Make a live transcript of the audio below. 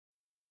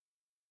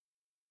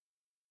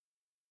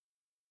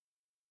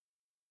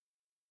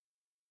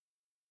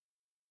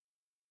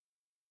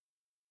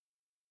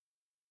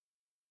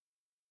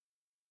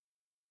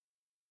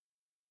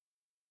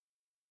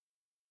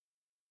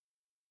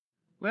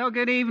Well,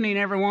 good evening,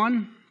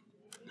 everyone.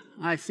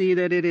 I see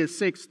that it is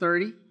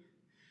 6:30.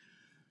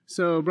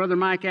 So Brother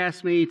Mike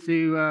asked me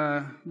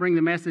to bring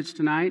the message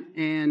tonight,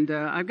 and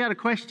I've got a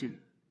question.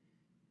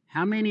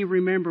 How many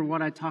remember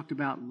what I talked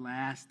about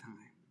last time?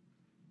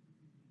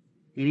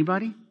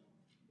 Anybody?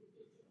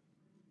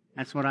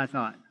 That's what I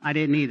thought. I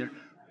didn't either.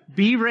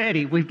 Be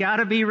ready. We've got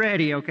to be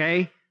ready,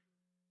 okay?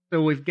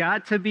 So we've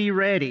got to be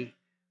ready.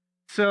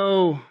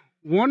 So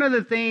one of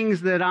the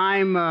things that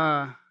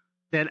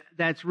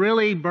that's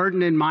really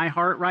burdening my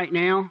heart right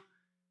now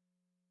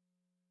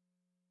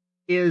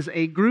is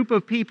a group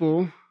of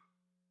people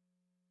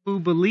who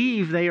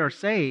believe they are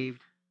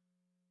saved,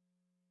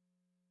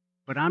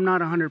 but I'm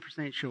not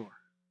 100% sure.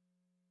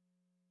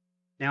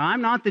 Now,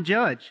 I'm not the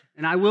judge,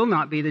 and I will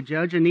not be the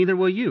judge, and neither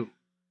will you.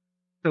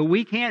 So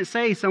we can't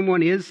say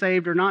someone is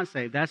saved or not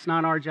saved. That's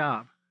not our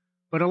job.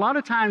 But a lot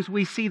of times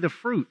we see the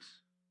fruits,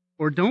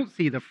 or don't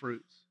see the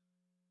fruits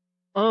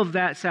of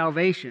that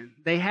salvation.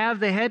 They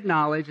have the head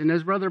knowledge, and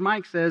as Brother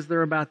Mike says,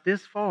 they're about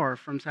this far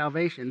from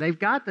salvation. They've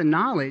got the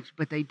knowledge,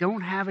 but they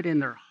don't have it in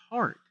their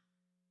heart.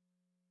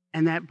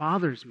 And that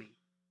bothers me.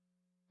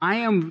 I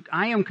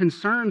am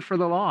concerned for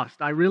the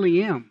lost. I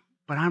really am.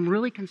 But I'm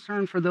really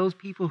concerned for those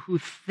people who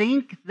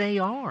think they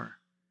are.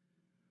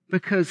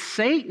 Because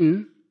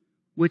Satan,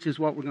 which is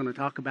what we're going to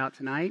talk about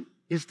tonight,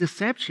 is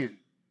deception.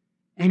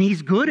 And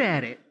he's good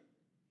at it.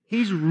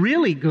 He's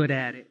really good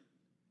at it.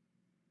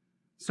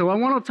 So I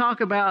want to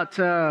talk about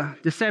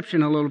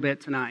deception a little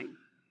bit tonight.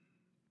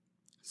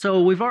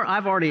 So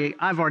I've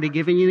already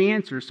given you the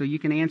answer, so you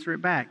can answer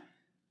it back.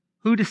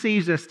 Who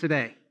deceives us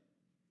today?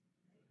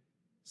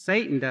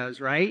 Satan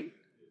does, right?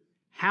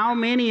 How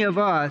many of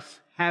us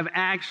have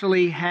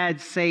actually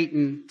had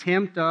Satan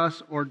tempt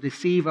us or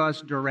deceive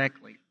us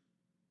directly?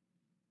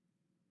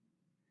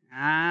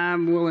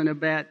 I'm willing to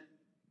bet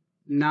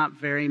not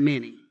very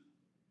many.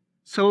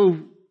 So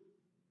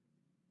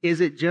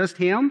is it just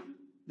him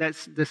that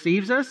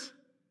deceives us?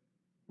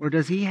 Or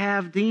does he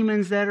have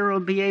demons that will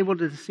be able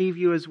to deceive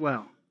you as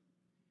well?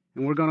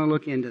 And we're going to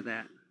look into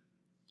that.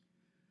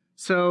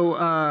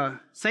 So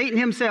Satan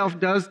himself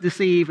does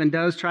deceive and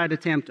does try to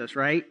tempt us,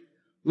 right?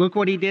 Look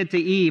what he did to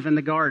Eve in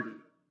the garden.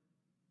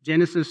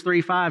 Genesis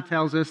 3:5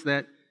 tells us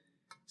that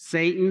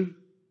Satan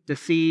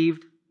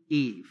deceived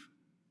Eve.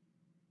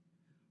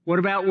 What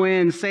about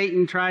when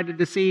Satan tried to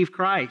deceive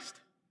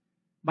Christ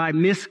by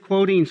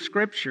misquoting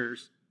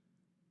scriptures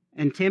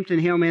and tempting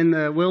him in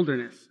the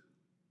wilderness?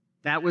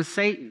 That was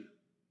Satan.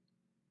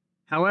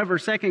 However,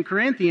 2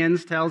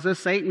 Corinthians tells us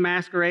Satan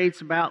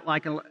masquerades about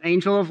like an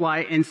angel of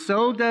light, and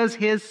so does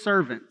his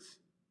servants.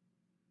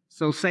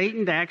 So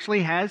Satan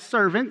actually has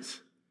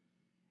servants,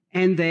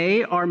 and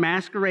they are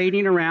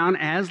masquerading around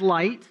as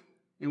light.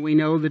 And we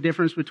know the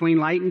difference between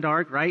light and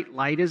dark, right?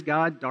 Light is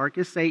God, dark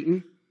is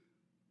Satan.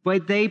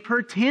 But they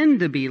pretend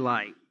to be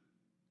light.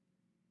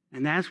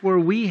 And that's where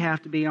we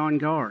have to be on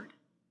guard.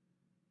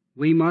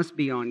 We must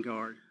be on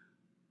guard.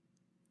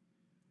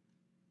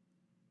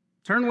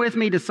 Turn with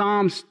me to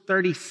Psalms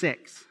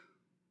 36.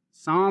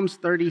 Psalms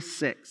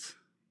 36.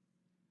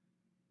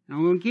 Now,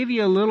 I'm going to give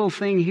you a little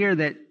thing here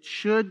that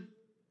should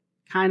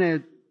kind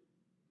of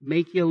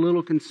make you a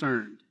little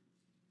concerned.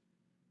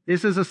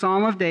 This is a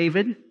Psalm of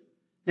David.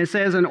 It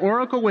says, "An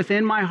oracle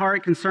within my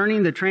heart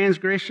concerning the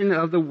transgression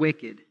of the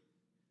wicked."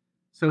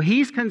 So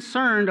he's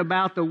concerned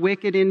about the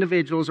wicked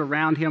individuals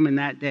around him in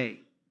that day.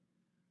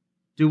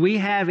 Do we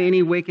have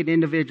any wicked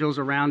individuals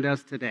around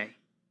us today?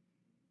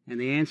 And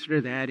the answer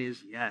to that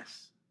is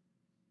yes.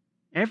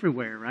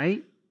 Everywhere,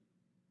 right?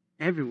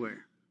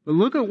 Everywhere. But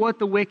look at what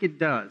the wicked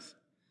does.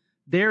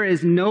 There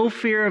is no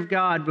fear of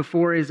God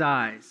before his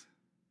eyes.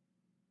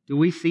 Do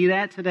we see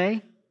that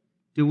today?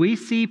 Do we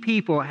see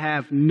people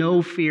have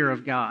no fear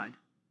of God?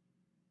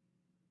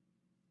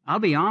 I'll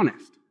be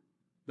honest.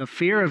 The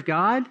fear of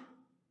God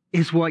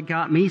is what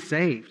got me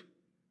saved.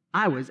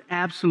 I was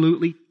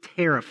absolutely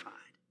terrified.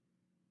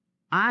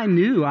 I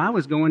knew I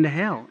was going to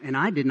hell, and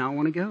I did not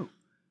want to go.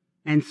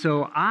 And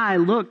so I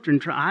looked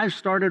and I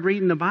started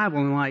reading the Bible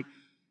and like,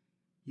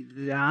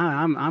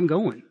 I'm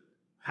going.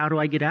 How do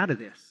I get out of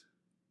this?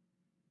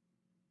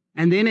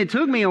 And then it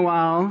took me a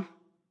while,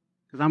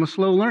 because I'm a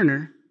slow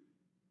learner,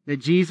 that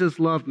Jesus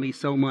loved me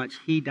so much,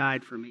 he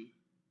died for me.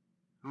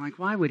 I'm like,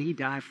 why would he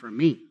die for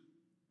me?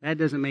 That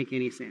doesn't make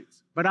any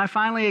sense. But I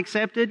finally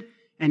accepted,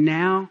 and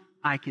now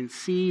I can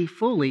see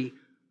fully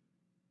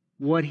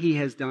what he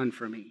has done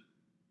for me.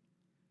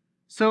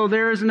 So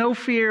there is no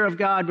fear of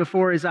God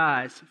before his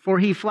eyes, for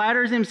he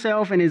flatters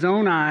himself in his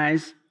own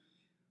eyes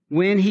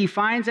when he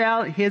finds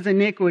out his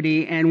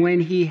iniquity and when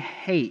he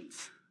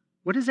hates.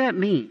 What does that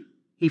mean?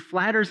 He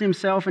flatters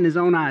himself in his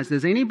own eyes.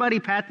 Does anybody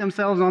pat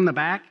themselves on the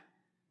back?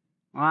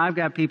 Well, I've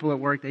got people at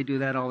work, they do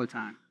that all the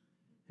time.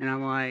 And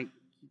I'm like,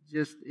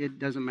 it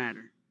doesn't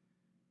matter.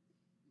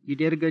 You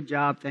did a good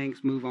job,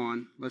 thanks, move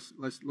on.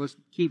 Let's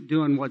keep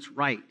doing what's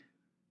right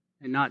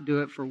and not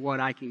do it for what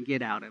I can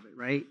get out of it,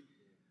 right?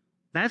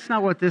 That's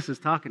not what this is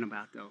talking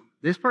about, though.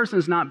 This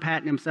person's not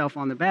patting himself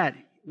on the back.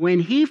 When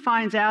he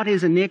finds out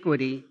his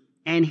iniquity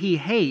and he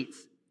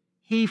hates,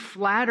 He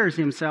flatters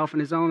himself in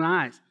his own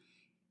eyes.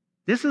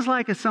 This is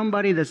like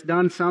somebody that's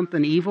done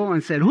something evil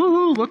and said,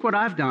 "Whoo, look what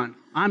I've done.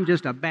 I'm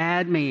just a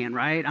bad man,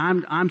 right?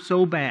 I'm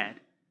so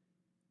bad."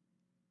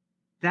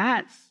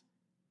 That's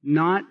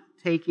not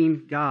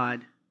taking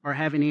God or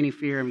having any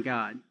fear of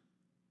God.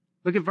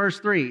 Look at verse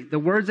 3. The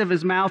words of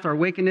his mouth are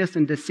wickedness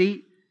and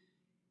deceit.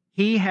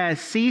 He has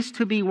ceased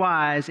to be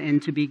wise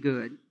and to be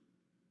good.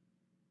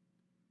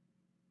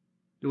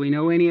 Do we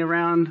know any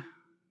around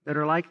that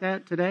are like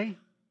that today?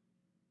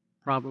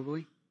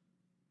 Probably.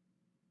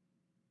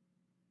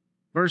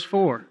 Verse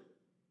 4.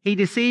 He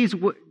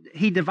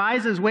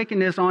devises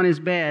wickedness on his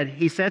bed.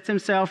 He sets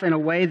himself in a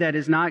way that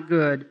is not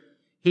good.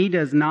 He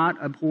does not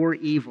abhor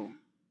evil.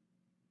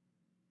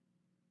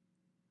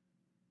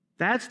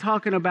 That's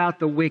talking about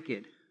the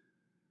wicked.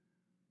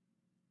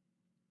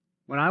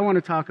 What I want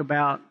to talk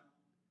about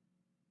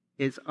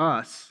is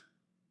us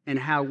and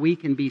how we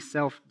can be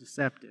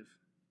self-deceptive.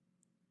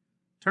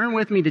 Turn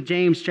with me to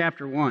James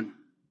chapter 1.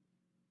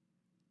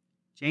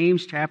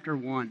 James chapter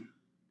 1.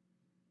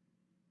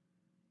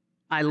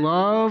 I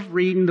love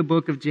reading the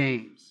book of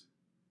James.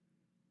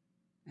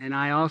 And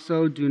I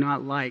also do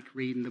not like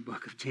reading the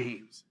book of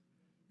James.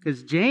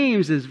 Because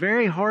James is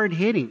very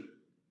hard-hitting.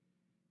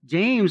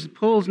 James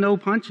pulls no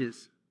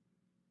punches.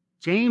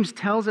 James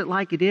tells it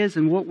like it is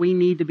and what we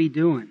need to be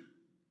doing.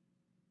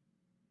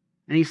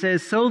 And he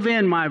says, "So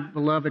then, my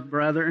beloved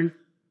brethren,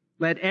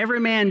 let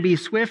every man be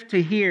swift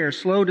to hear,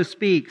 slow to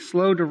speak,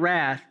 slow to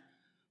wrath,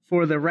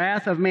 for the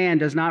wrath of man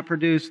does not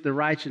produce the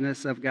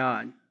righteousness of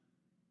God."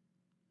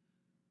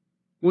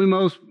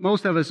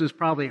 Most of us has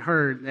probably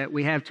heard that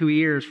we have 2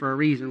 ears for a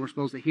reason. We're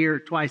supposed to hear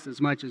twice as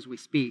much as we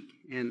speak.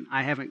 And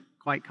I haven't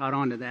quite caught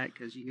on to that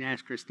because you can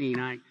ask Christine.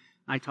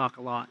 I talk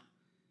a lot.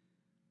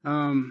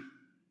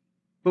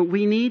 But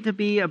we need to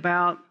be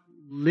about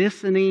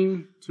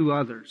listening to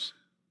others.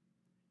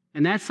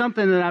 And that's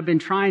something that I've been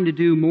trying to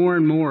do more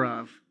and more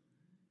of,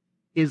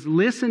 is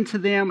listen to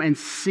them and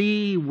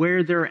see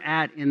where they're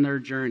at in their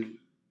journey.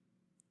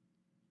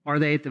 Are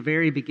they at the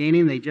very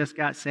beginning? They just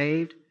got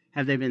saved?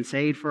 Have they been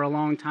saved for a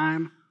long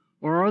time?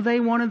 Or are they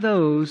one of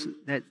those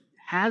that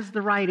has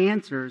the right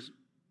answers,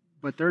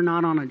 but they're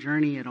not on a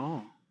journey at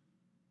all?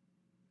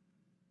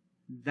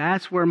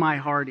 That's where my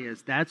heart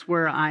is. That's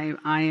where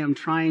I am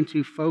trying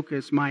to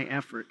focus my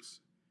efforts.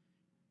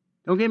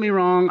 Don't get me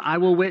wrong, I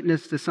will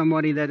witness to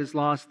somebody that is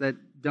lost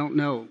that don't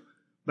know.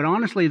 But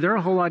honestly, they're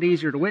a whole lot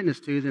easier to witness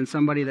to than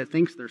somebody that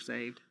thinks they're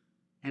saved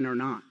and are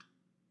not.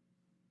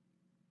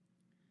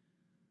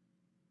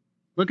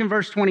 Look in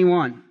verse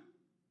 21.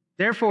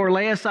 Therefore,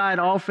 lay aside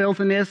all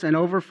filthiness and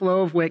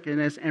overflow of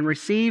wickedness, and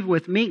receive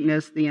with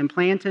meekness the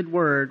implanted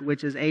word,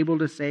 which is able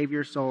to save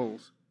your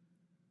souls.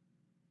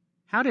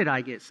 How did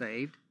I get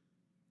saved?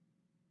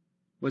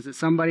 Was it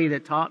somebody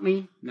that taught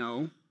me?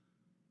 No.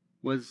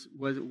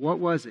 What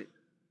was it?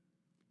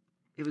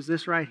 It was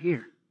this right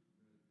here.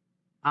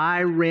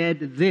 I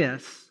read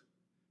this.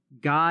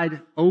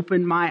 God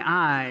opened my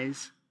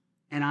eyes,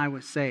 and I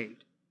was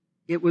saved.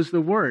 It was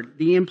the word,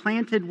 the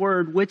implanted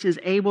word, which is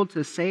able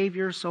to save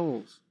your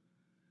souls.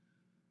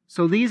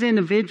 So these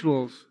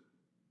individuals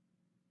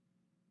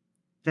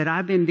that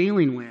I've been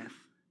dealing with,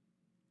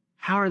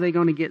 how are they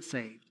going to get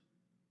saved?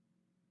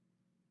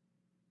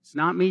 It's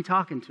not me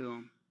talking to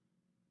them.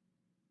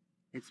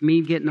 It's me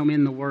getting them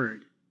in the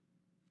Word.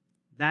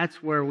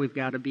 That's where we've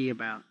got to be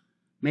about,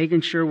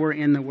 making sure we're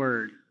in the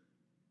Word.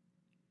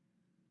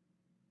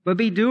 But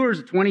be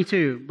doers,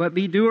 22, but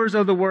be doers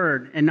of the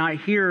Word and not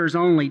hearers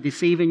only,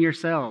 deceiving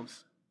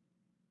yourselves.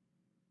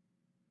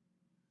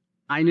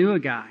 I knew a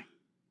guy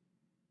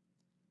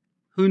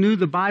who knew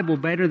the Bible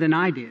better than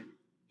I did.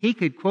 He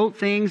could quote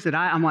things that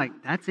I'm like,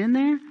 that's in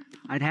there?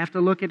 I'd have to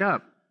look it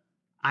up.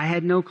 I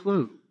had no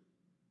clue.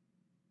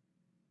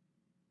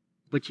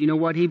 But you know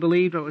what he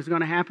believed what was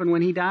going to happen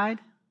when he died?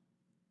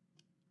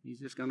 He's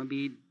just going to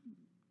be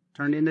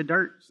turned into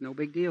dirt. It's no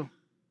big deal.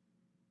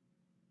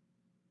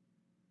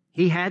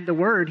 He had the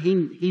Word.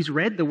 He's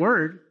read the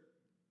Word.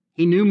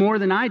 He knew more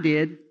than I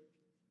did.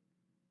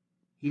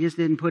 He just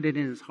didn't put it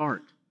in his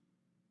heart.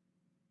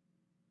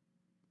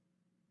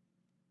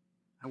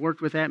 I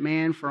worked with that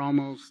man for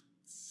almost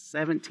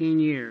 17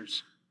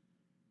 years.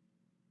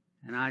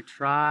 And I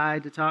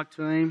tried to talk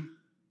to him.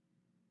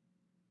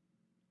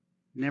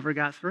 Never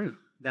got through,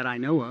 that I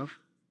know of.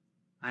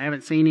 I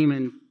haven't seen him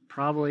in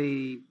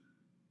probably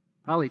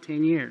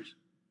 10 years.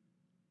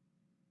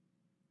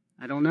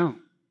 I don't know.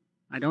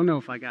 I don't know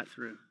if I got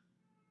through.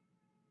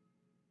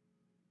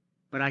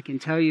 But I can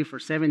tell you for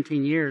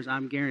 17 years,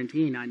 I'm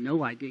guaranteeing I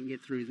know I didn't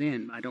get through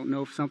then. I don't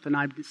know if something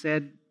I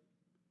said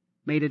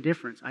made a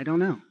difference. I don't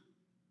know.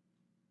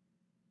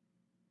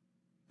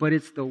 But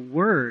it's the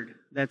Word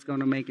that's going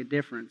to make a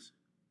difference.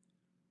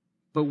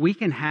 But we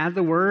can have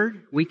the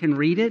Word, we can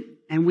read it,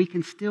 and we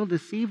can still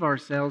deceive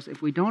ourselves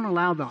if we don't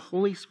allow the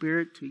Holy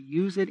Spirit to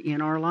use it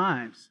in our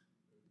lives.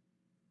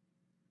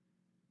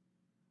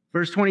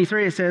 Verse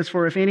 23, it says,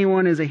 "For if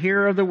anyone is a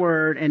hearer of the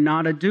Word and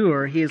not a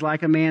doer, he is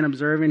like a man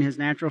observing his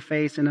natural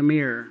face in a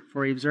mirror.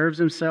 For he observes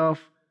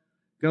himself,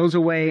 goes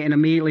away and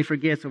immediately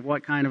forgets of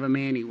what kind of a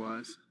man he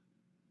was.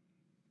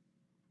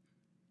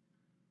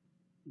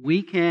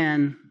 We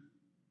can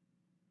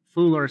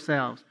fool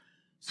ourselves.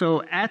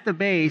 So at the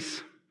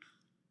base,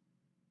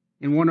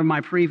 in one of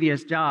my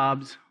previous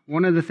jobs,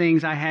 one of the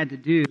things I had to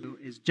do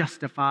is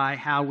justify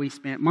how we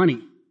spent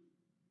money.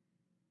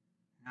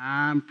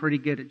 I'm pretty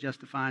good at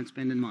justifying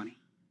spending money.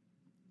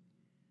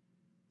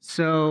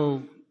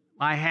 So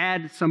I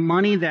had some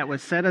money that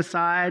was set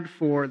aside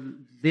for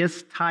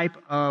this type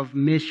of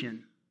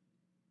mission,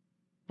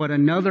 but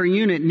another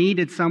unit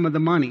needed some of the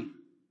money.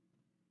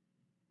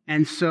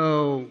 And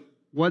so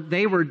what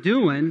they were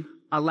doing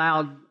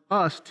allowed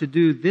us to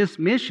do this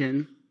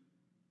mission,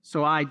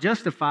 so I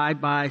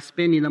justified by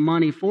spending the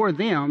money for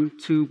them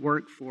to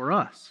work for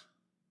us.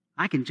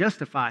 I can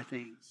justify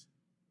things.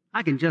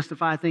 I can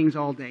justify things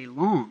all day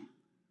long.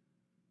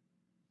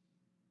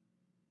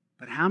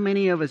 But how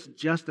many of us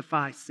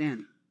justify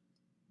sin?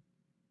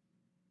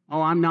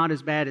 Oh, I'm not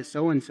as bad as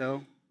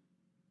so-and-so.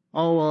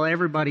 Oh, well,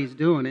 everybody's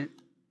doing it.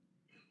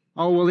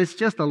 Oh, well, it's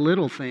just a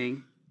little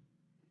thing.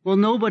 Well,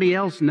 nobody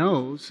else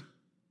knows.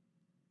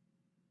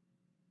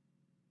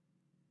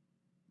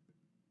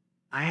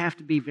 I have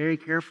to be very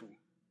careful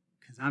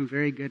because I'm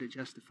very good at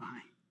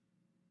justifying.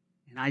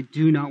 And I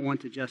do not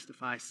want to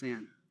justify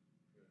sin.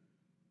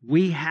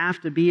 We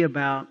have to be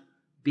about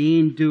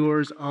being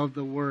doers of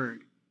the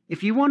word.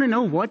 If you want to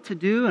know what to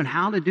do and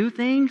how to do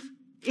things,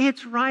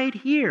 it's right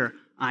here.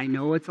 I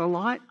know it's a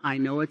lot. I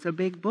know it's a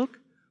big book,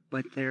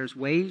 but there's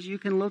ways you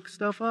can look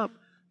stuff up.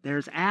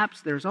 There's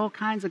apps. There's all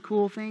kinds of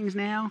cool things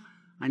now.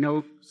 I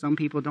know some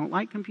people don't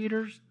like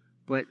computers,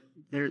 but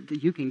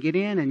you can get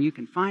in and you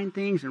can find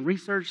things and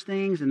research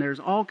things, and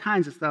there's all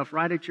kinds of stuff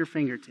right at your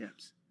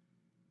fingertips.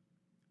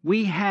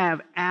 We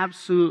have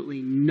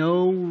absolutely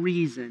no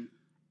reason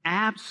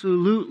that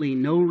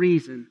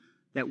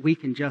we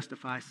can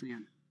justify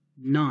sin.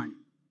 None.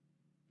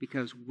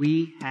 Because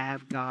we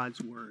have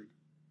God's Word.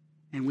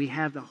 And we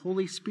have the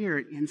Holy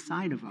Spirit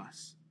inside of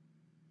us.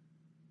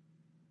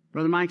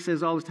 Brother Mike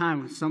says all the time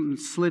when something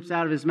slips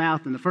out of his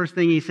mouth, and the first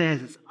thing he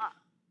says is,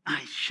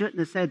 I shouldn't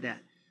have said that.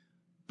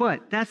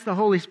 But that's the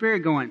Holy Spirit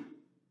going,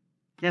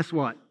 guess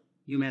what?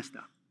 You messed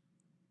up.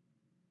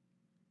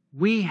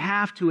 We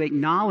have to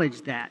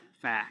acknowledge that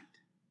fact.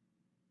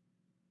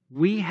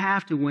 We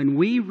have to, when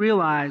we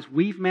realize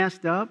we've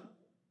messed up,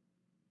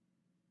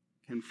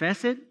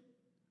 confess it,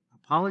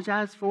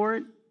 apologize for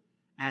it,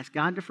 ask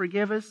God to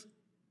forgive us,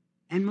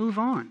 and move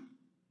on.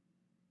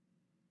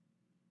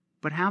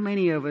 But how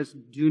many of us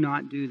do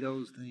not do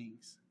those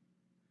things?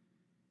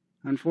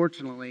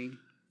 Unfortunately,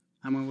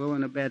 I'm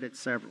willing to bet it's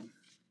several.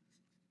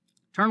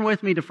 Turn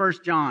with me to 1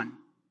 John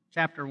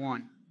chapter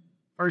 1.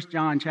 1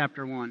 John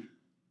chapter 1.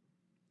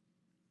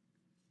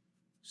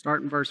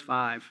 Start in verse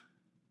 5.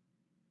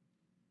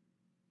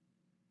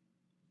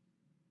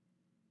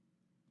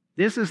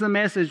 This is the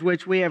message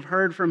which we have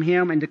heard from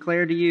him and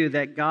declare to you,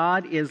 that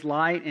God is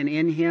light, and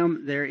in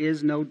him there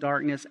is no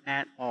darkness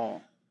at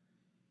all.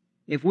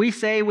 If we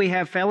say we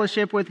have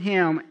fellowship with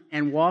him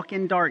and walk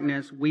in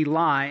darkness, we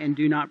lie and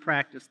do not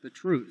practice the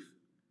truth.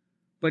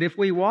 But if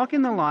we walk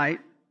in the light,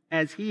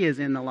 as he is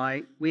in the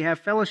light, we have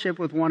fellowship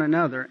with one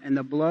another, and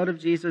the blood of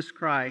Jesus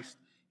Christ,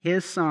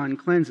 his Son,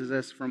 cleanses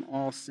us from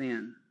all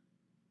sin.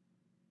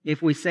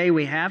 If we say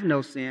we have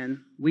no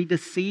sin, we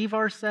deceive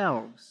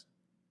ourselves.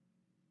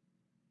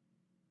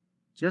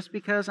 Just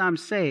because I'm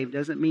saved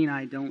doesn't mean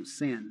I don't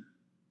sin.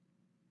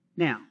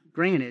 Now,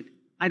 granted,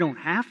 I don't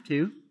have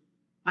to.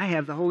 I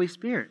have the Holy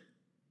Spirit.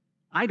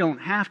 I don't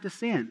have to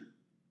sin.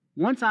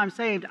 Once I'm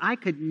saved, I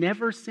could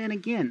never sin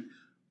again.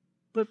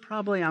 But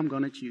probably I'm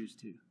going to choose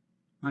to,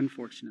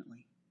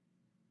 unfortunately,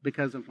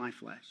 because of my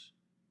flesh.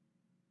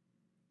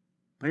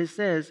 But it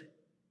says,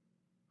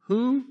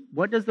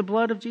 what does the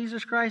blood of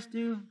Jesus Christ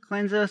do?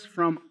 Cleanse us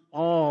from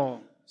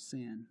all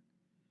sin.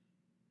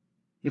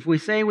 If we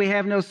say we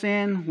have no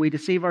sin, we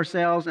deceive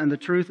ourselves, and the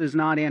truth is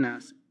not in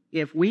us.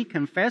 If we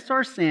confess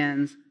our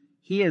sins,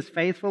 he is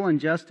faithful and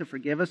just to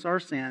forgive us our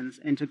sins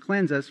and to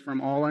cleanse us from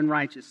all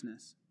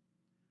unrighteousness.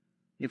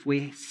 If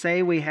we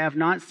say we have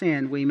not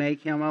sinned, we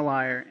make him a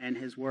liar, and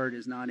his word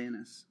is not in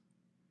us.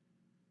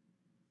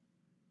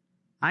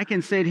 I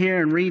can sit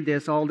here and read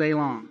this all day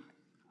long.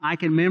 I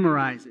can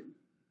memorize it.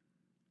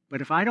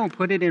 But if I don't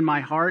put it in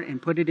my heart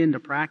and put it into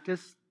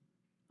practice,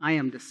 I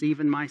am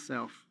deceiving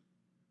myself.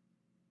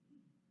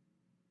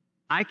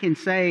 I can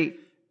say,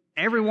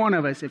 every one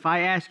of us, if I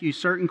ask you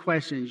certain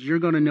questions, you're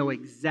going to know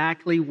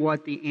exactly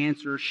what the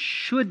answer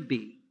should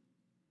be.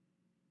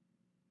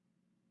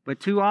 But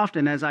too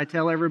often, as I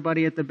tell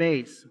everybody at the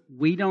base,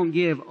 we don't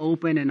give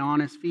open and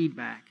honest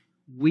feedback.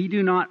 We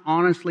do not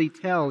honestly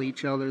tell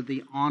each other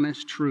the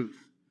honest truth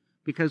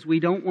because we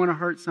don't want to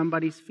hurt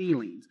somebody's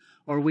feelings,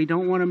 or we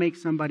don't want to make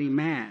somebody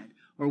mad,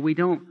 or we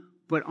don't.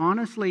 But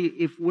honestly,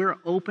 if we're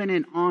open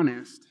and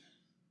honest,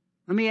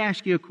 let me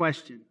ask you a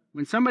question.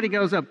 When somebody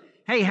goes up,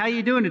 hey, how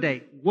you doing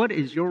today? What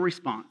is your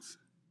response?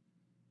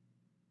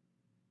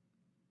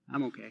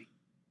 I'm okay.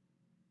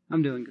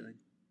 I'm doing good.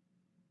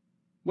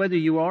 Whether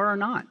you are or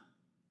not.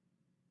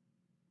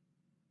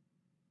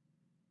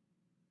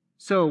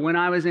 So when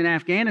I was in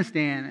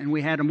Afghanistan and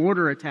we had a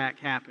mortar attack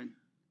happen,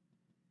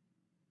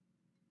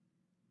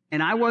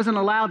 and I wasn't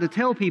allowed to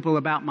tell people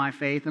about my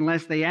faith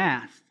unless they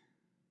asked.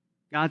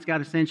 God's got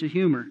a sense of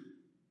humor,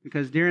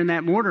 because during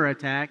that mortar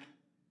attack,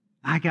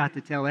 I got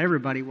to tell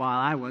everybody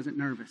why I wasn't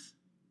nervous.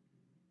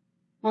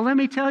 Well, let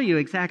me tell you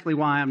exactly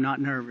why I'm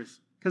not nervous,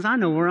 because I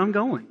know where I'm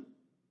going.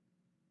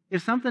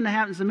 If something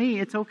happens to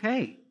me, it's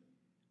okay.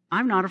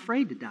 I'm not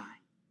afraid to die.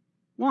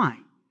 Why?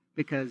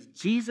 Because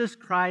Jesus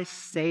Christ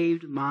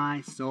saved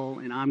my soul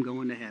and I'm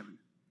going to heaven.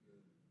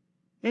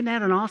 Isn't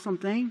that an awesome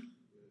thing?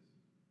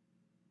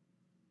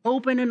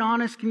 Open and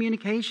honest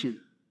communication.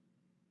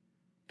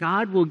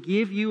 God will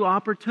give you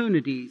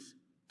opportunities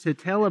to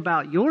tell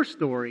about your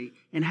story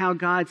and how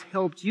God's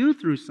helped you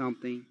through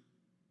something.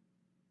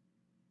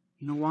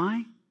 You know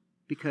why?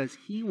 Because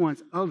He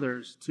wants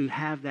others to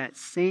have that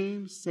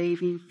same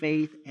saving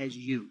faith as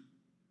you.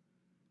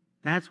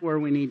 That's where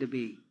we need to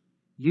be.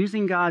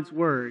 Using God's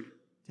Word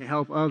to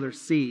help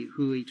others see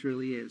who He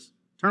truly is.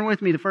 Turn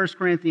with me to 1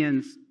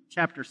 Corinthians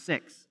chapter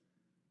 6.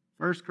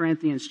 1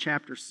 Corinthians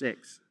chapter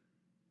 6.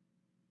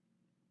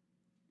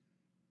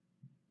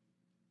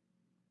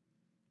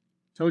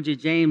 Told you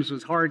James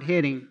was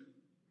hard-hitting.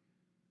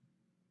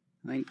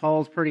 I think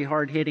Paul's pretty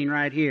hard-hitting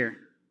right here.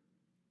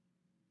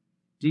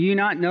 Do you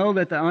not know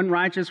that the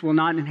unrighteous will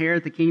not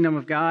inherit the kingdom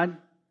of God?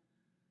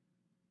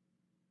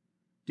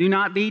 Do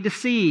not be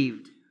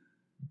deceived.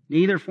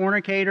 Neither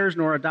fornicators,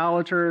 nor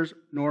idolaters,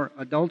 nor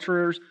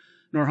adulterers,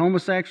 nor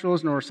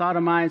homosexuals, nor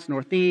sodomites,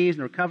 nor thieves,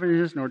 nor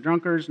covetous, nor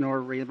drunkards,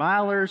 nor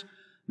revilers,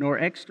 nor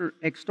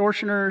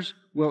extortioners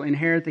will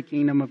inherit the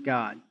kingdom of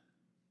God.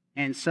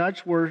 And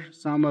such were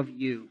some of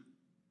you.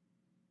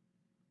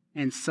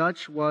 And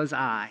such was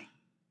I.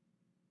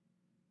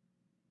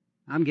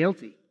 I'm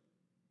guilty.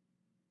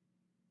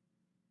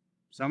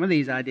 Some of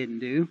these I didn't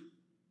do.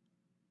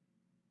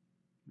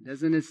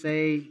 Doesn't it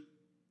say,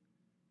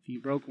 if you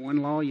broke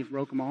one law, you've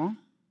broke them all?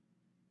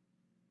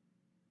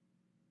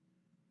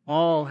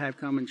 All have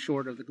come in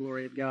short of the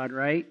glory of God,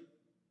 right?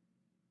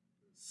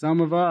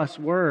 Some of us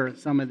were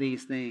some of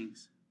these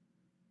things.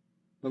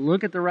 But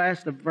look at the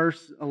rest of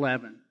verse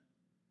 11.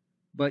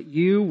 But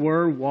you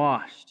were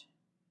washed.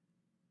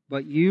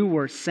 But you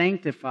were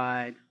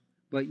sanctified.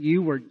 But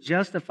you were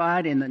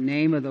justified in the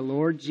name of the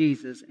Lord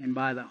Jesus and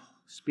by the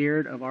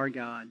Spirit of our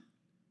God.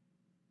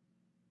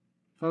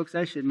 Folks,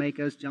 that should make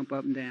us jump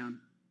up and down.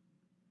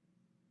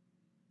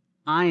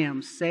 I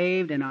am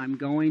saved and I'm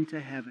going to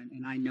heaven,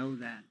 and I know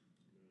that.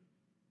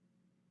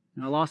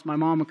 And I lost my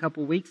mom a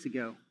couple weeks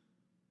ago.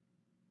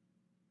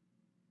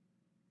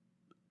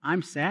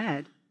 I'm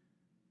sad,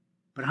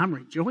 but I'm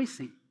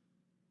rejoicing.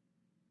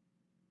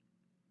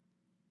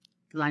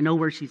 Because I know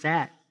where she's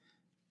at.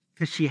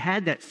 Because she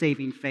had that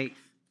saving faith.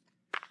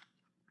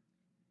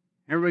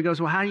 Everybody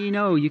goes, well, how do you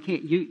know?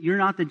 You're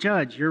not the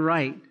judge. You're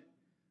right.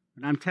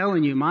 But I'm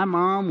telling you, my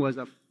mom was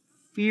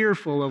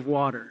fearful of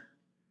water.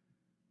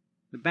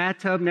 The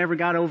bathtub never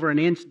got over an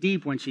inch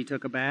deep when she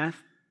took a bath.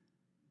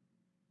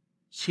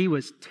 She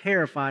was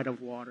terrified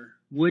of water.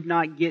 Would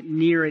not get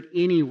near it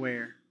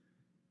anywhere.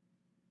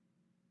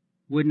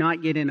 Would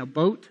not get in a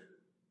boat.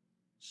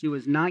 She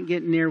was not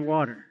getting near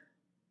water.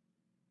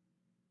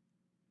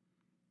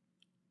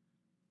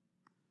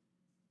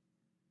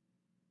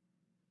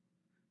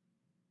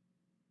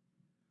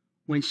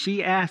 When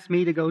she asked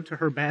me to go to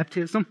her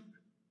baptism,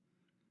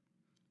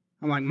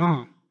 I'm like,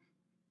 Mom,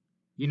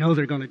 you know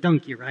they're going to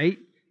dunk you, right?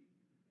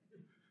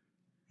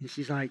 And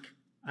she's like,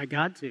 I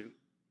got to.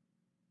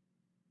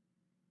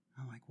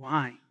 I'm like,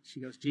 why?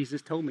 She goes,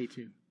 Jesus told me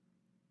to.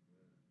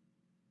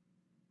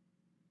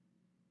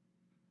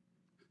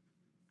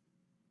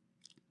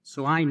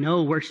 So I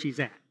know where she's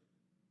at.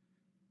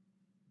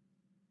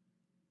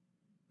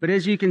 But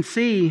as you can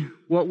see,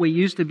 what we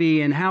used to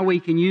be and how we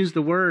can use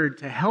the Word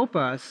to help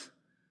us,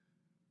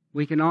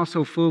 we can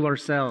also fool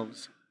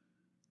ourselves.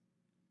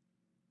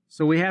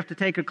 So we have to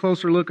take a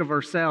closer look of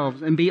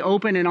ourselves and be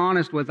open and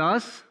honest with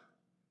us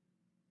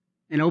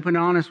and open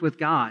and honest with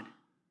God.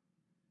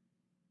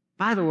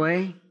 By the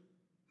way,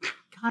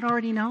 God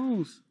already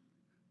knows.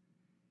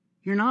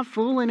 You're not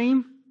fooling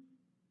Him.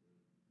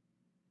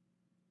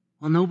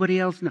 Well, nobody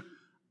else knows.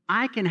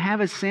 I can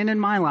have a sin in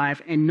my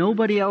life and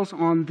nobody else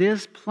on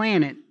this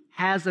planet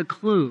has a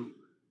clue.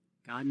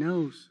 God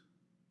knows.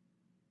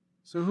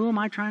 So who am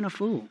I trying to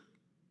fool?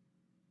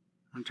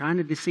 I'm trying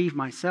to deceive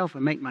myself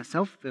and make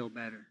myself feel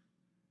better.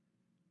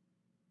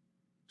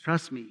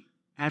 Trust me,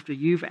 after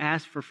you've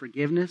asked for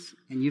forgiveness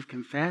and you've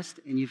confessed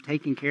and you've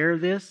taken care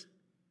of this,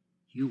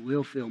 you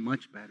will feel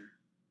much better.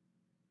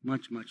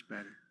 Much, much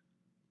better.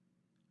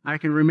 I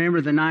can remember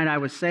the night I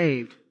was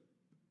saved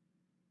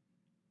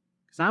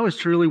because I was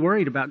truly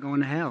worried about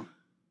going to hell.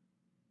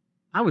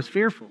 I was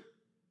fearful,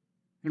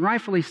 and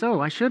rightfully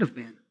so. I should have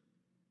been.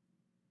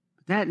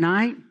 But that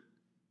night,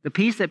 the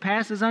peace that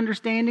passes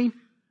understanding,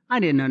 I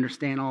didn't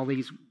understand all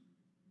these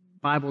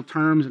Bible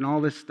terms and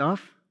all this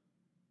stuff.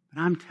 But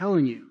I'm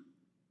telling you,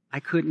 I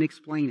couldn't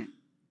explain it.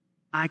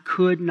 I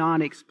could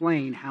not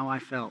explain how I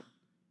felt.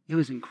 It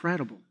was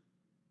incredible.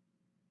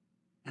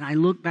 And I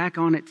look back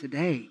on it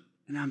today,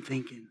 and I'm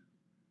thinking,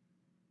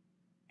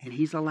 and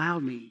He's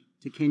allowed me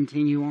to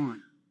continue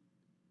on.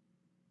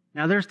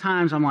 Now, there's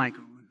times I'm like,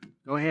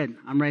 go ahead,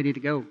 I'm ready to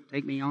go.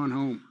 Take me on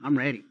home. I'm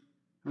ready.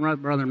 I'm right,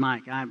 Brother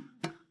Mike. I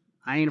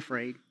ain't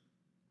afraid.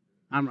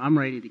 I'm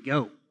ready to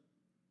go.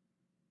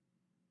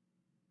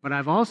 But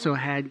I've also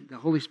had the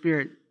Holy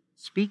Spirit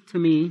speak to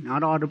me,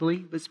 not audibly,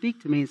 but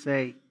speak to me and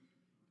say,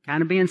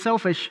 kind of being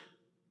selfish.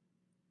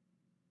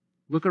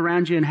 Look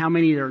around you and how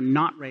many are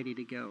not ready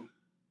to go.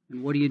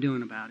 And what are you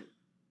doing about it?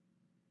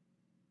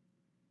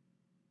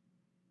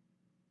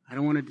 I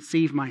don't want to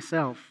deceive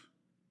myself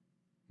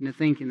into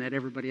thinking that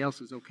everybody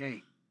else is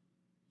okay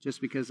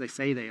just because they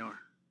say they are.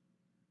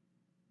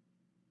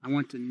 I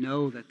want to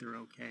know that they're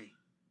okay.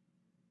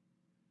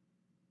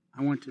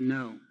 I want to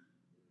know.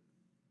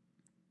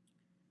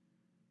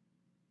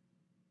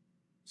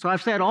 So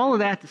I've said all of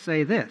that to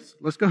say this.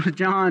 Let's go to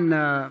John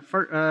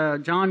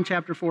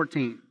chapter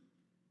 14.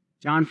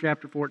 John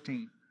chapter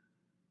 14.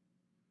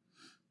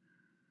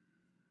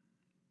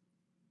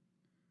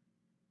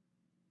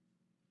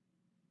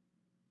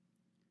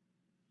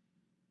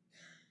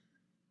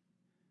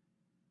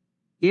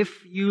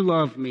 If you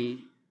love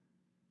me,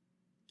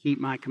 keep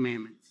my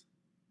commandments.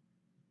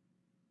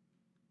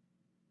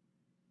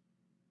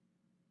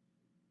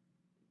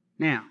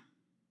 Now,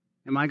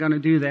 am I going to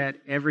do that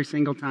every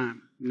single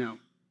time? No.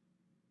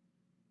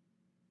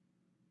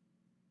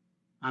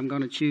 I'm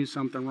going to choose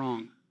something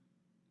wrong,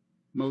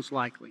 most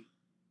likely.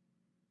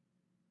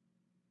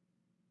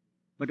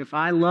 But if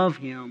I love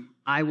Him,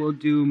 I will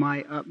do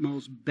my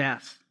utmost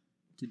best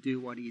to do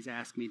what He's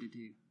asked me to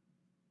do.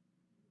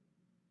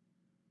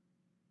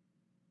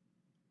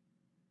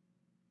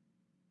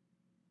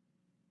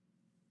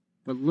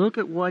 But look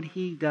at what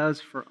He does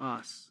for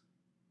us.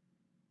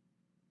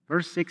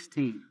 Verse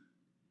 16.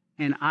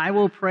 And I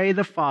will pray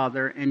the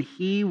Father, and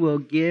He will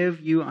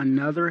give you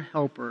another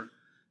helper,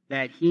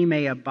 that He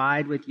may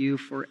abide with you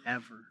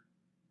forever.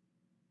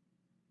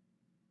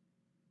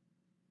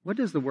 What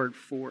does the word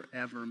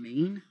forever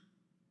mean?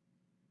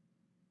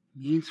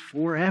 It means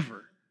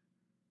forever.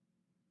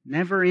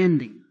 Never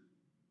ending.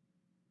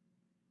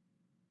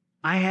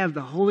 I have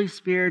the Holy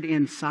Spirit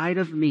inside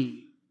of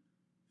me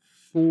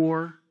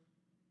forever.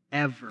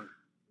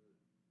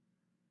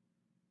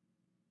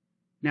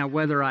 Now,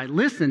 whether I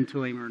listen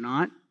to Him or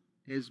not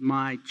is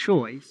my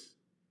choice,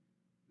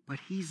 but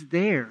He's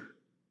there,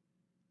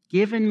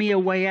 giving me a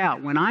way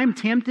out. When I'm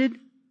tempted,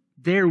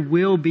 there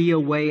will be a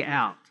way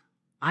out.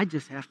 I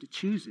just have to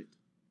choose it.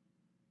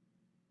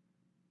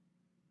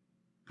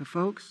 But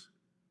folks,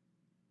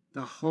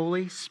 the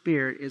Holy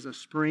Spirit is a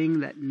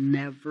spring that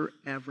never,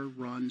 ever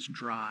runs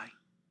dry.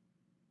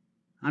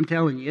 I'm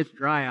telling you, it's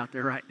dry out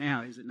there right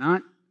now, is it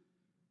not?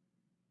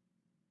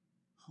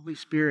 Holy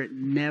Spirit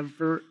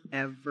never,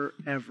 ever,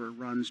 ever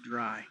runs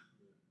dry.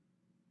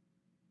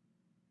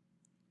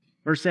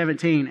 Verse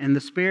 17, and the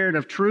Spirit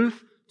of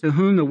truth, to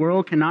whom the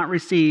world cannot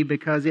receive,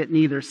 because it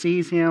neither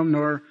sees Him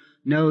nor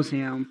knows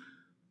Him,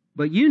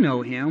 but you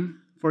know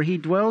Him, for He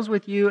dwells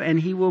with you and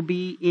He will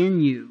be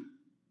in you.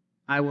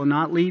 I will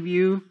not leave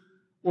you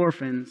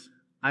orphans,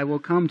 I will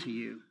come to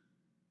you.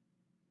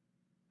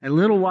 A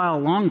little while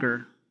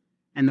longer,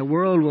 and the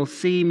world will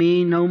see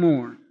me no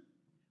more.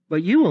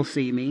 But you will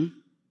see me,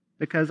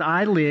 because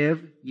I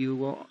live, you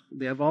will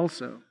live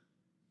also.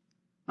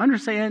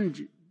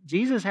 Understand,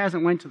 Jesus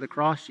hasn't went to the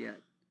cross yet.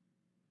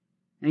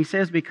 And He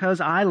says,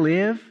 because I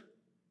live,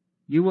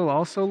 you will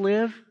also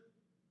live.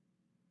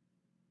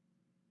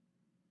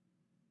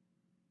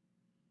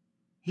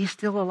 He's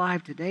still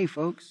alive today,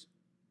 folks.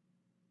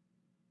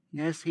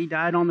 Yes, He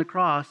died on the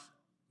cross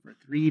for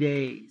 3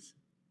 days.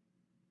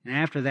 And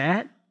after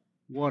that,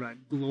 what a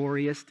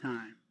glorious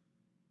time.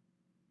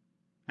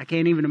 I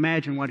can't even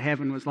imagine what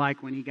heaven was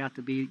like when He got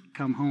to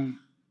come home.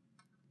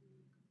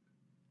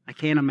 I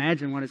can't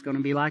imagine what it's going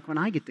to be like when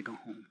I get to go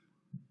home.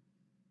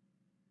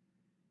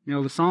 You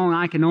know, the song,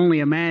 I Can Only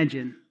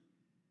Imagine.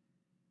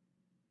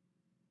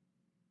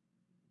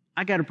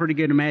 I got a pretty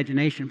good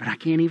imagination, but I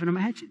can't even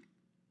imagine.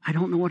 I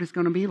don't know what it's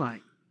going to be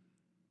like.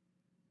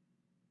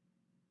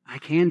 I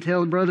can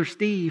tell Brother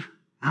Steve,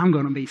 I'm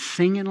going to be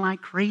singing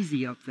like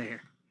crazy up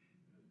there.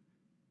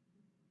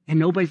 And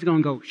nobody's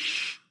going to go,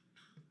 shh.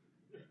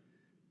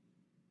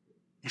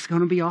 It's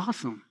going to be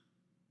awesome.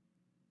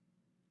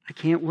 I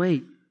can't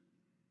wait.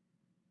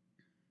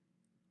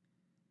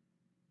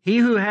 He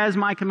who has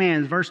my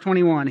commands, verse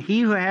 21,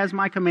 he who has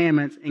my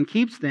commandments and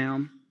keeps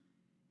them,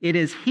 it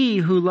is he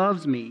who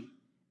loves me.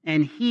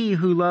 And he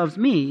who loves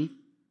me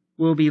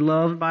will be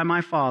loved by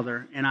my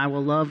Father, and I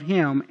will love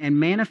him and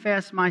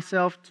manifest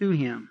myself to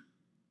him.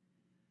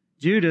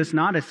 Judas,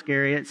 not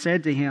Iscariot,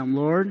 said to him,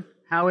 Lord,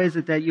 how is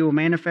it that you will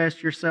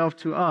manifest yourself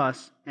to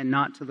us and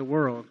not to the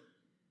world?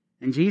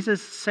 And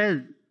Jesus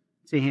said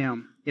to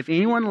him, if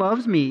anyone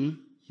loves me,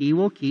 he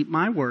will keep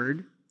my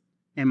word,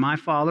 and my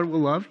Father will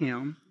love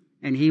him,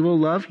 and he will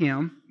love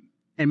him,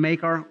 and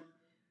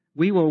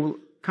we will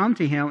come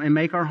to him and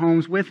make our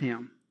homes with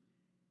him.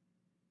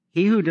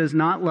 He who does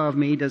not love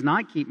me does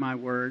not keep my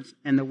words,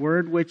 and the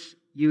word which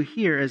you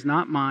hear is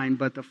not mine,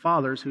 but the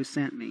Father's who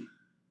sent me.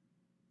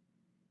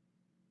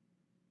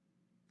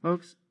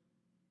 Folks,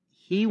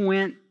 he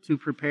went to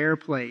prepare a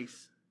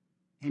place,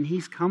 and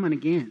he's coming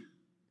again.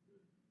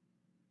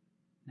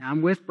 Now,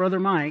 I'm with Brother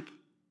Mike.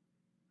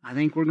 I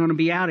think we're going to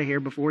be out of here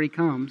before he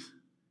comes.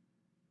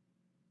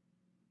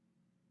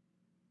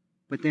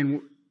 But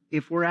then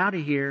if we're out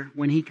of here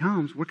when he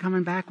comes, we're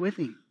coming back with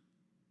him.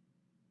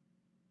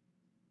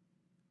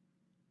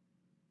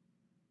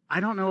 I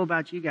don't know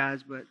about you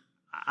guys, but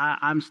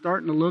I'm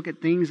starting to look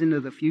at things into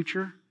the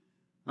future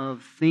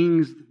of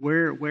things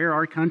where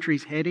our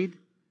country's headed,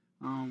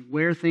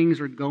 where things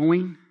are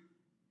going.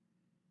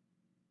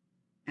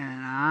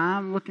 And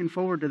I'm looking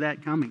forward to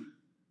that coming.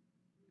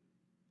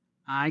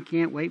 I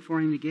can't wait for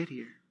him to get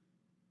here.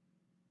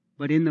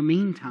 But in the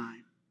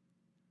meantime,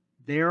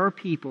 there are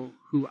people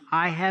who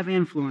I have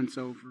influence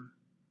over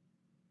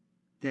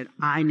that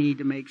I need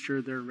to make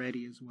sure they're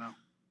ready as well.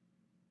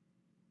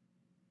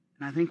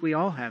 And I think we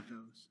all have those.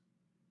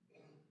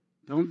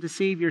 Don't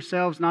deceive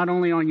yourselves not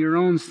only on your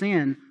own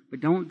sin, but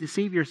don't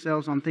deceive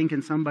yourselves on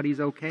thinking somebody's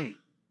okay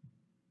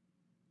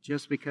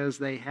just because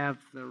they have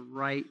the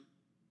right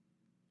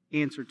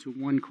answer to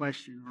one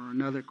question or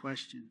another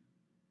question.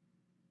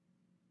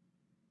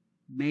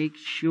 Make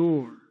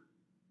sure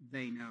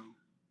they know.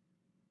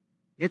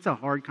 It's a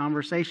hard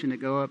conversation to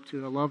go up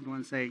to a loved one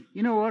and say,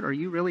 you know what, are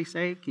you really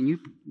saved? Can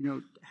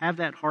you have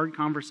that hard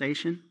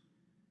conversation?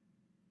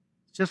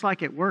 It's just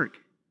like at work.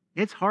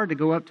 It's hard to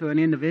go up to an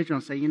individual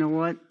and say, you know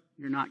what,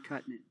 you're not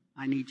cutting it.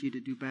 I need you to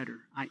do better.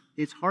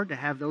 It's hard to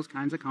have those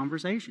kinds of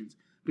conversations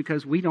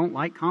because we don't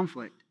like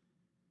conflict.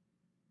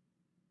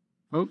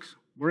 Folks,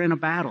 we're in a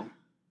battle.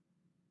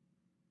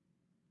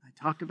 I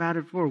talked about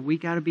it before. We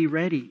got to be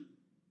ready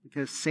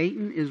because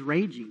Satan is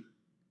raging.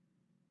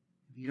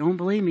 If you don't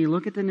believe me,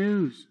 look at the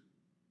news.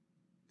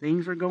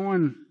 Things are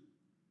going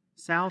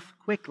south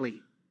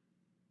quickly.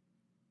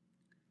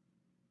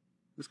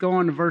 Let's go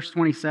on to verse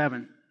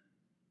 27.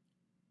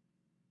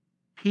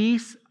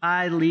 Peace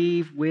I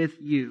leave with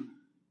you.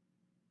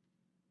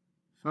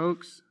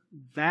 Folks,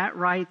 that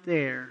right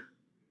there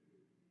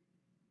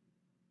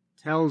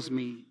tells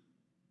me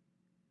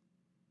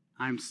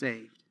I'm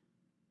saved.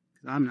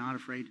 Because I'm not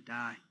afraid to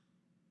die.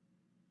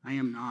 I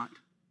am not.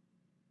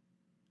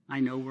 I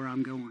know where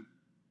I'm going.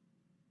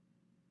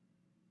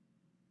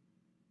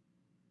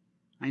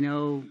 I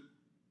know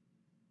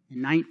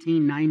in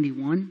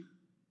 1991,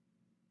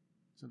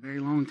 it's a very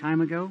long time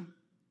ago,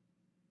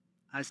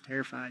 I was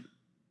terrified.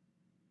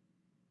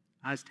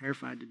 I was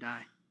terrified to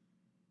die.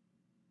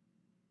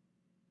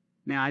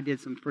 Now, I did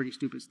some pretty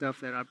stupid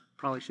stuff that I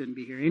probably shouldn't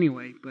be here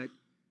anyway, but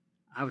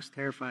I was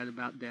terrified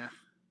about death.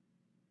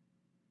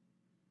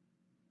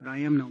 But I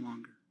am no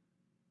longer.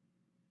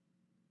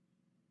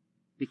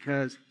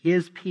 Because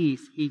his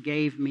peace he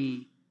gave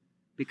me,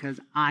 because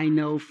I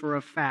know for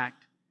a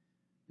fact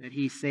that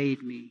he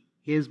saved me.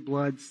 His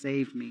blood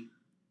saved me. It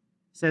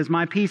says,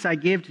 my peace I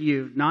give to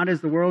you, not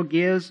as the world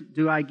gives,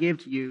 do I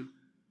give to you.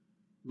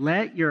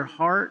 Let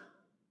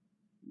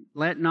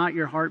not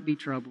your heart be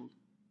troubled,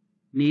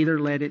 neither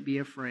let it be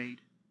afraid.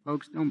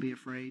 Folks, don't be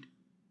afraid.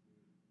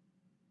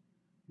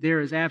 There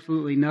is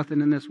absolutely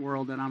nothing in this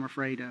world that I'm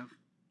afraid of.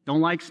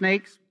 Don't like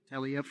snakes,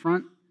 tell you up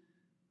front.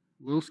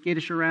 A little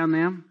skittish around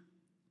them,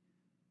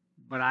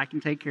 but I can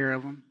take care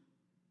of them.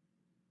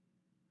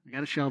 I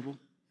got a shovel.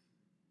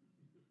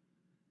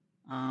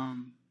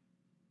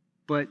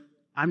 But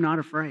I'm not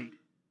afraid.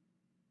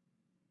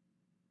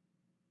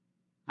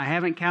 I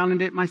haven't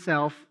counted it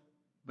myself,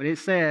 but it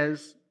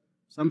says,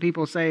 some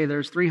people say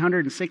there's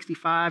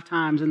 365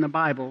 times in the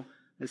Bible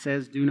that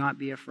says, do not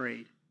be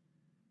afraid.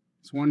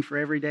 It's one for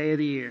every day of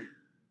the year.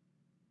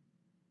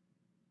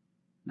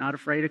 Not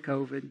afraid of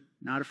COVID,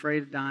 not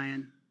afraid of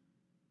dying.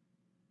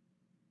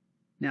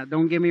 Now,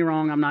 don't get me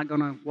wrong, I'm not going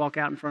to walk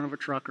out in front of a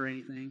truck or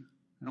anything.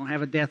 I don't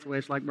have a death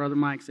wish like Brother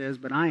Mike says,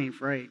 but I ain't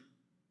afraid.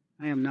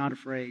 I am not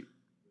afraid.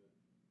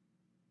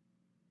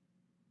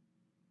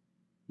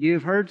 You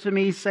have heard to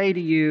me say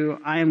to you,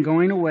 I am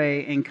going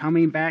away and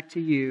coming back to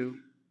you.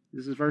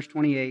 This is verse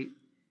 28.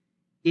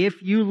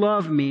 If you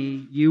love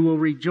me, you will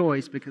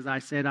rejoice because I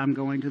said I'm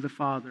going to the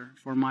Father,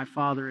 for my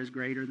Father is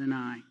greater than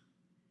I.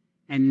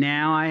 And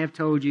now I have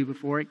told you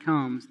before it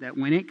comes, that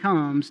when it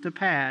comes to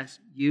pass,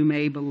 you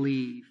may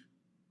believe.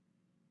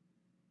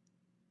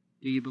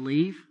 Do you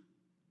believe?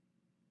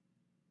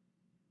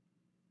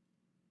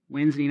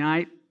 Wednesday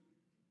night,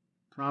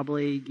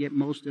 probably get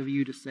most of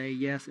you to say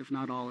yes, if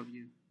not all of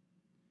you.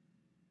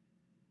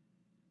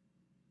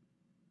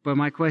 But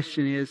my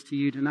question is to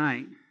you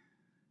tonight,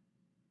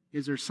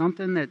 is there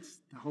something that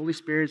the Holy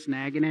Spirit's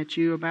nagging at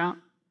you about?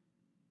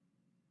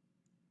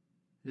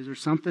 Is there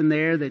something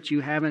there that you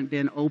haven't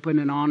been open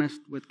and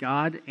honest with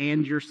God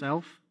and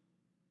yourself?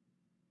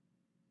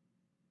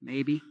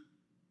 Maybe.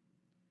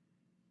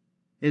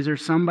 Is there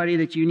somebody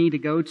that you need to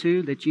go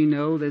to that you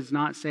know that's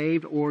not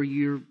saved, or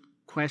you're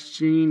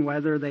questioning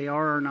whether they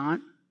are or not?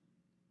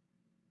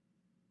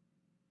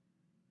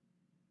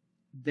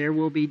 There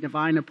will be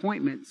divine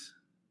appointments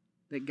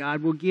that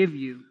God will give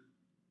you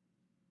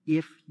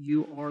if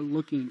you are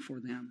looking for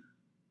them.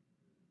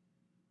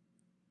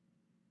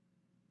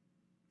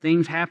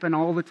 Things happen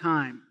all the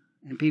time,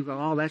 and people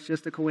go, oh, that's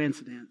just a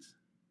coincidence.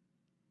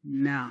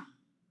 No.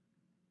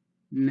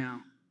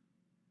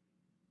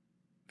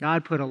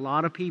 God put a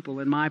lot of people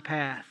in my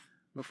path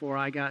before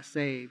I got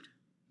saved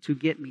to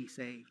get me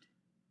saved.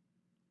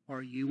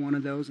 Are you one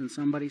of those in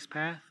somebody's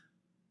path?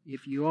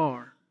 If you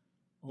are,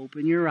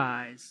 open your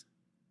eyes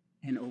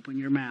and open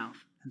your mouth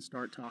and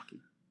start talking.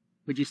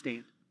 Would you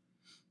stand?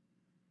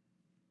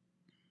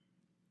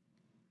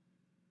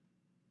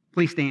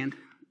 Please stand.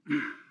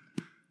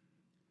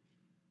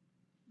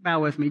 Bow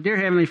with me. Dear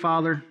Heavenly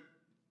Father,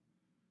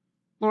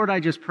 Lord, I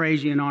just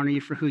praise you and honor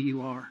you for who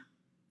you are.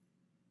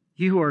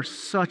 You are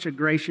such a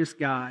gracious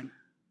God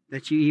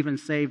that you even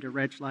saved a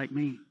wretch like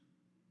me.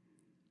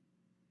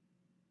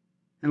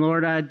 And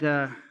Lord,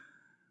 I'd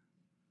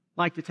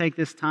like to take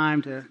this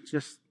time to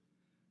just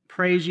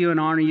praise you and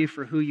honor you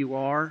for who you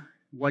are,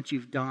 what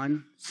you've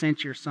done,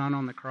 sent your Son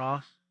on the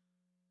cross.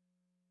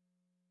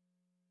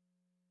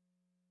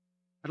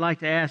 I'd like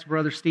to ask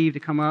Brother Steve to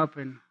come up,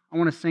 and I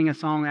want to sing a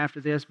song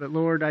after this, but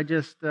Lord,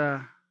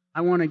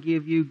 I want to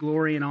give you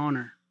glory and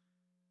honor.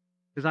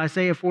 Because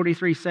Isaiah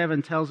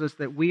 43:7 tells us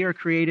that we are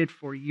created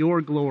for your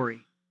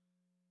glory.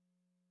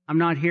 I'm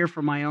not here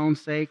for my own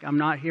sake. I'm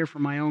not here for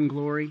my own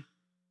glory.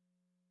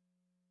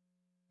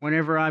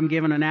 Whenever I'm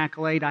given an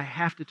accolade, I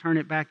have to turn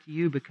it back to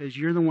you because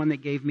you're the one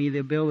that gave me the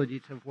ability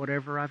to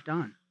whatever I've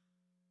done.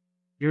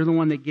 You're the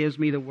one that gives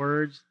me the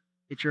words.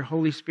 It's your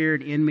Holy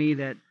Spirit in me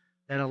that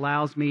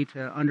allows me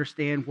to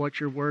understand what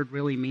your word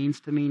really means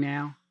to me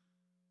now.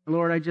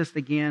 Lord, I just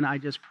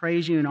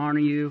praise you and honor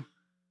you.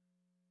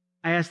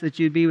 I ask that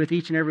you'd be with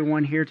each and every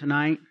one here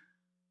tonight,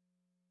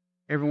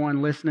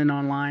 everyone listening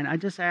online. I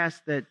just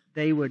ask that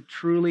they would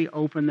truly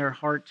open their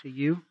heart to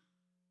you,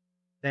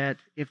 that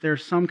if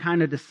there's some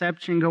kind of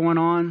deception going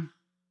on,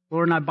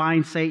 Lord, and I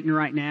bind Satan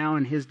right now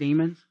and his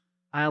demons.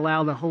 I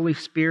allow the Holy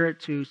Spirit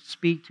to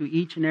speak to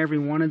each and every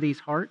one of these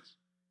hearts.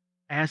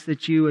 I ask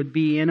that you would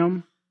be in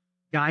them,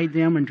 guide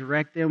them and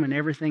direct them in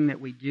everything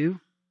that we do.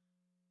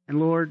 And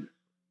Lord,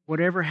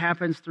 whatever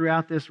happens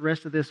throughout this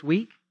rest of this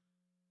week,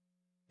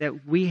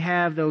 that we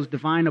have those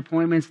divine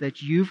appointments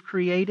that you've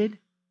created,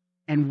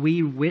 and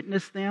we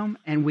witness them,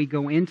 and we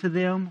go into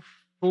them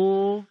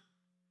full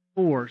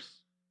force,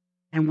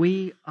 and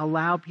we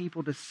allow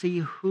people to see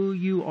who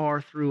you are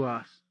through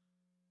us.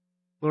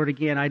 Lord,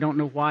 again, I don't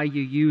know why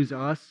you use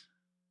us,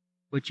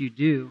 but you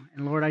do.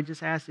 And Lord, I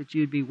just ask that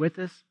you'd be with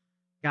us,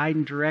 guide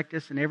and direct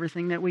us in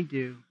everything that we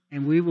do,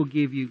 and we will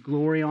give you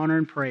glory, honor,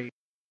 and praise.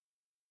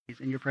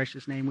 In your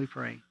precious name we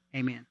pray.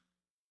 Amen.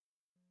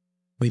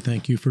 We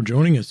thank you for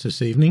joining us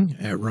this evening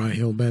at Rye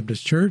Hill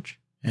Baptist Church,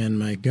 and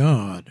may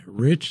God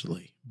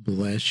richly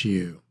bless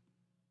you.